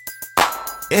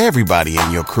Everybody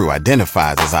in your crew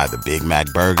identifies as either Big Mac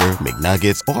Burger,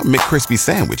 McNuggets, or McCrispy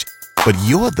Sandwich. But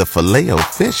you're the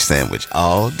Filet-O-Fish Sandwich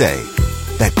all day.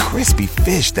 That crispy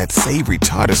fish, that savory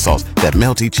tartar sauce, that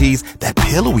melty cheese, that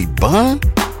pillowy bun.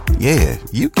 Yeah,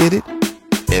 you get it.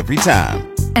 Every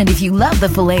time. And if you love the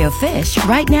Filet-O-Fish,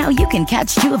 right now you can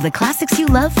catch two of the classics you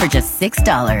love for just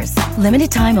 $6.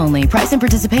 Limited time only. Price and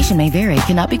participation may vary.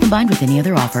 Cannot be combined with any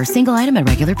other offer. Single item at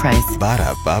regular price.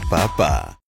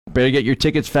 Ba-da-ba-ba-ba. Better get your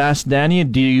tickets fast, Danny.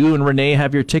 Do you and Renee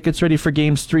have your tickets ready for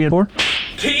games 3 and 4?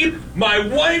 Keep my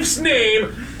wife's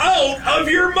name out of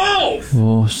your mouth!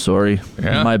 Oh, sorry.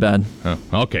 Yeah? My bad. Oh,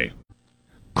 okay.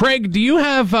 Craig, do you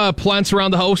have plants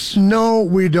around the house? No,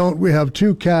 we don't. We have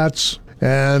 2 cats,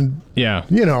 and Yeah.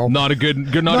 you know, Not a good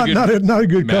not a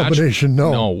good match. combination.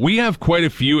 No, we have quite a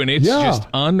few, and it's Yeah. just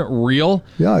unreal.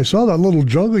 Yeah, I saw that little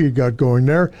jungle you got going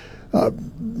there.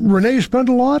 Renee spent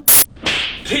a lot.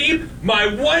 Keep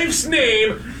my wife's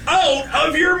name out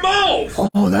of your mouth!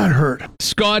 Oh, that hurt.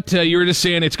 Scott, you were just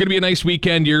saying it's going to be a nice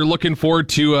weekend. You're looking forward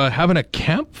to having a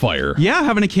campfire. Yeah,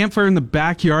 having a campfire in the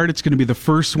backyard. It's going to be the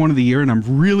first one of the year, and I'm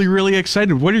really, really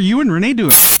excited. What are you and Renee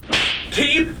doing?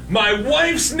 Keep my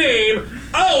wife's name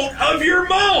out of your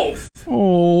mouth!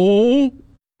 Oh.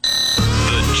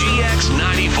 The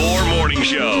GX94 Morning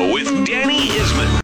Show with